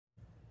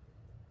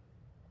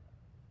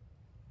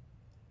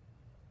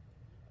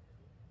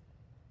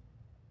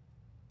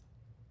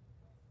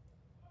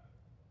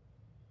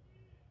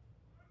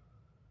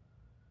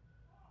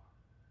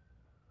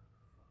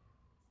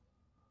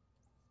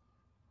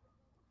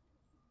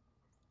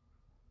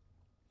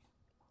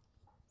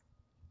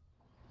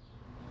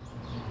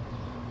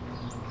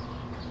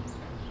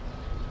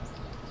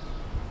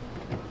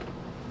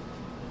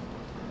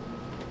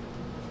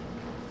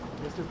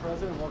Mr.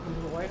 President. Welcome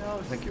to the White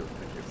House. Thank you.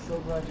 Thank you. So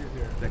glad you're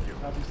here. Thank you.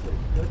 How'd you sleep?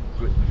 Good?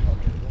 Good.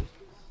 Okay.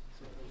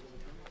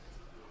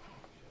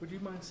 Would you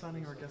mind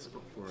signing our guest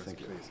book for us, Thank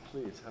you. please?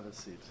 Please, have a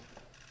seat.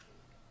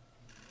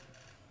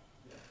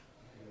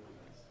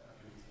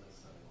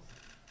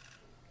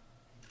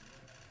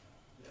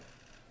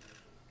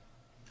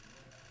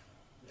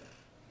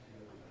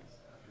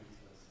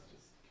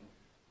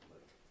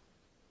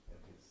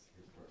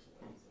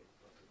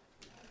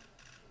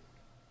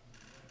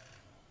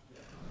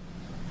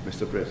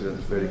 Mr. President,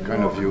 very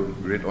kind of you.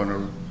 Great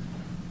honor.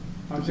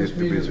 I'm just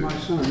meeting with my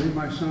son. Meet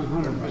my son,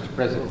 Hunter. Mr.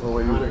 President, How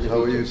are you?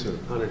 How are you, sir?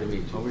 Honored to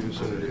meet you. How are you,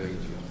 sir? Honored to meet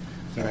you.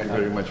 Thank you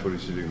very much for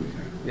receiving me.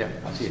 Yeah,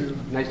 I'll see you.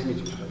 Nice to meet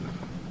you.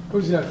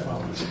 Who's that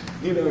fellow?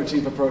 You know,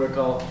 Chief of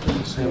Protocol.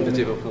 I'm the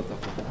chief of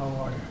protocol.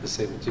 How are you? The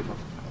same chief of.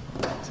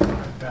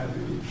 Bad to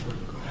meet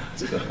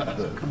you.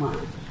 Come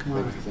on, come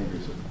on. Thank you,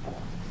 sir.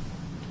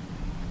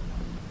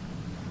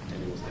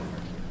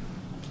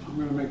 I'm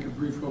going to make a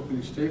brief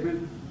opening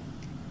statement.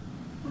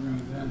 We're going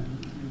to then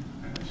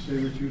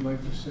say what you'd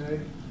like to say,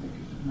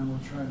 and then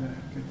we'll try to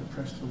get the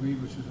press to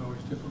leave, which is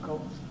always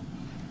difficult.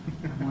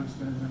 And once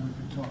then we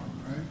can talk,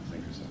 all right?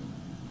 Thank you, sir.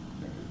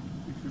 Thank you.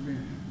 Thanks for being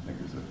here. Thank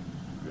you, sir.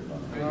 Great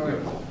honor. All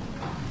right.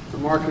 We're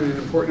marking an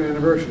important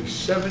anniversary,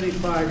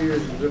 75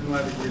 years of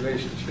diplomatic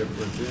relationship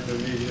with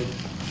Indonesia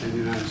and the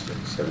United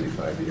States,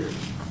 75 years.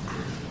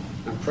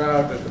 I'm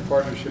proud that the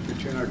partnership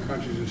between our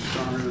countries is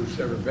stronger than it's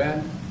ever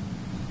been,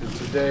 and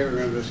today we're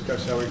going to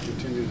discuss how we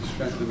continue to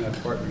strengthen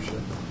that partnership.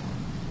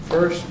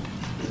 First,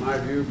 in my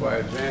view, by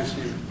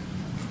advancing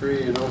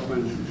free and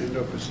open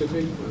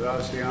Indo-Pacific with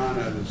ASEAN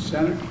at its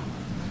center.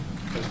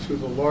 As two of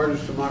the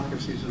largest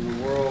democracies in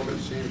the world, it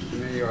seems to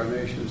me our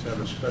nations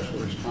have a special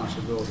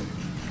responsibility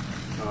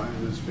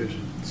in this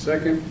vision.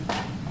 Second,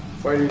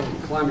 fighting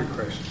the climate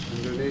crisis.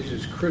 Indonesia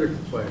is a critical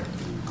player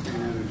in the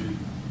clean energy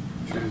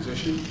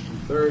transition. And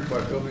third,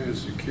 by building a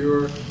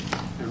secure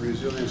and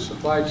resilient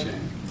supply chain.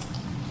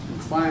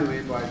 And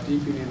finally, by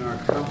deepening our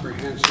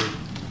comprehensive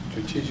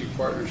strategic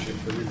partnership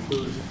that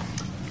includes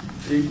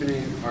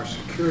deepening our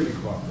security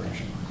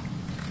cooperation.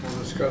 We'll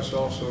discuss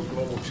also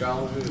global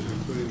challenges,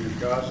 including the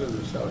Gaza and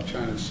the South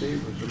China Sea,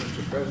 with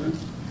Mr. President.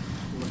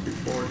 I'm looking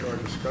forward to our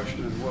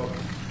discussion and welcome.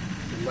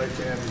 I'd like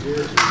to have you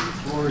here, and the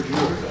floor is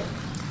yours.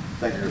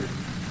 Thank you.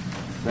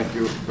 Thank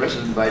you,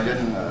 President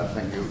Biden.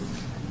 Thank you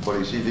for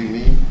receiving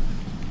me.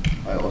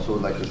 I also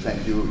would like to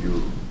thank you.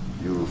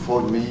 You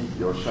phoned me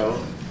yourself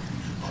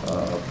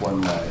upon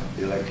my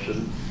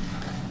election,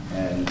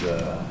 and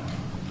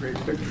Great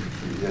picture.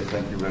 yes,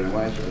 thank you very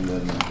much. And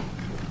then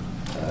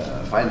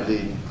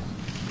finally,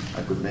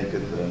 I could make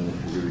it, and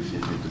you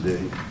received me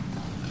today.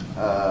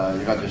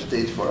 United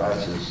States for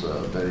us is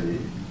a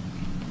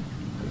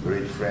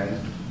great friend.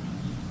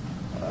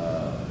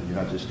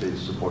 United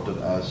States supported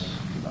us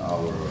in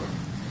our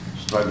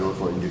struggle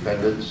for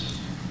independence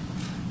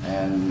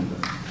and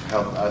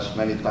helped us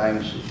many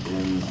times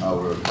in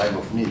our time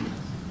of need.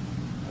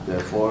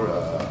 Therefore,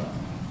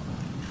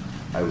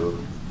 I will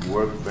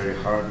work very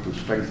hard to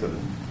strengthen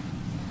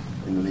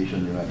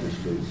Indonesian-United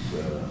States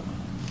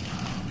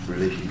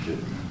relationship,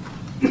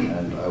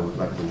 and I would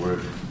like to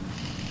work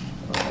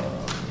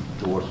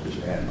towards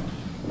this end.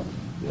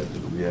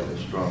 We have a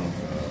strong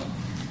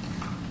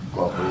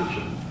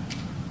cooperation.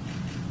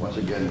 Once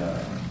again,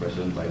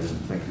 President Biden,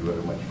 thank you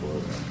very much for.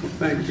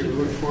 Thank you. We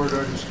look forward to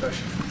our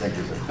discussion. Thank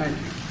you, sir. Thank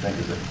you. Thank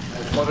you, sir.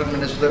 Foreign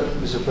Minister,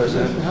 Mr.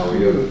 President, How are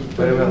you?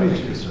 very well. Thank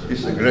Thank you, sir.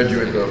 he's a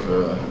graduate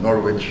of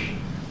Norwich.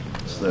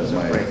 That's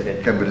my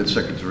President. cabinet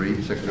secretary.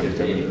 Secretary of The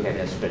Cabinet.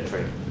 independent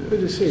secretary.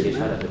 Good to see you, She's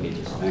man. one of the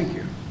meetings. Thank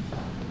you.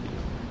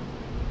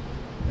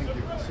 Thank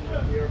you. See you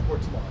at the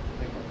airport tomorrow.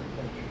 Thank you.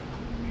 Thank you.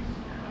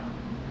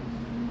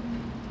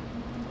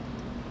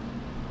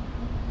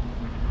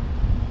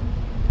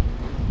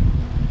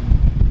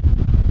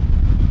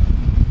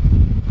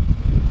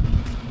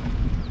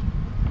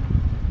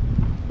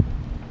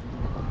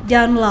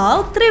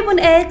 Download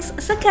Tribun X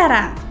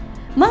sekarang,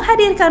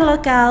 menghadirkan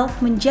lokal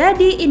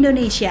menjadi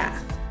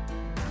Indonesia.